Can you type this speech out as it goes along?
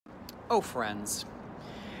Oh, friends,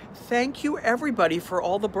 thank you everybody for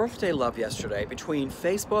all the birthday love yesterday between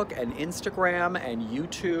Facebook and Instagram and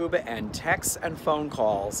YouTube and texts and phone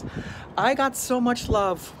calls. I got so much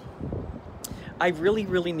love. I really,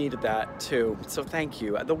 really needed that too. So thank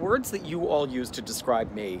you. The words that you all use to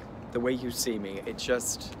describe me, the way you see me, it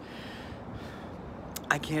just,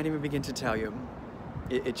 I can't even begin to tell you.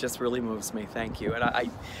 It just really moves me. Thank you.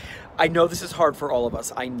 And I know this is hard for all of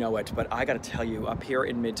us. I know it, but I got to tell you, up here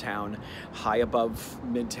in Midtown, high above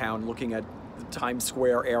Midtown, looking at the Times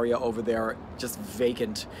Square area over there, just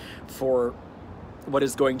vacant for what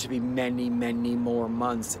is going to be many, many more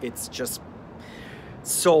months. It's just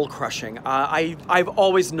soul crushing. I've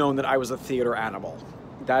always known that I was a theater animal.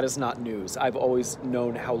 That is not news. I've always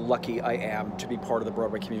known how lucky I am to be part of the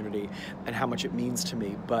Broadway community and how much it means to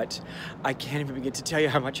me, but I can't even begin to tell you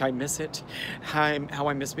how much I miss it, how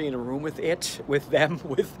I miss being in a room with it, with them,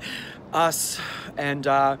 with us. And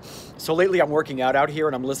so lately I'm working out here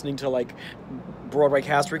and I'm listening to like Broadway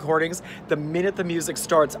cast recordings. The minute the music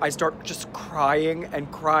starts, I start just crying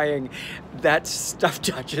and crying. That stuff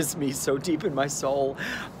touches me so deep in my soul,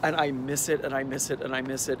 and I miss it, and I miss it, and I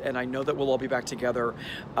miss it, and I know that we'll all be back together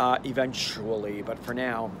eventually, but for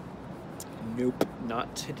now, nope,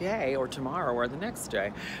 not today or tomorrow or the next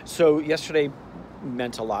day. So yesterday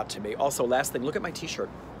meant a lot to me. Also, last thing, look at my t-shirt.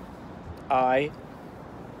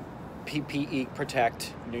 PPE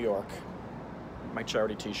Protect New York, my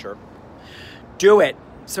charity t-shirt. Do it.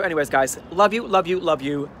 So anyways, guys, love you, love you, love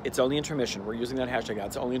you. It's only intermission. We're using that hashtag now.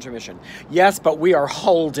 It's only intermission. Yes, but we are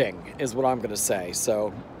holding is what I'm going to say.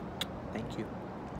 So thank you.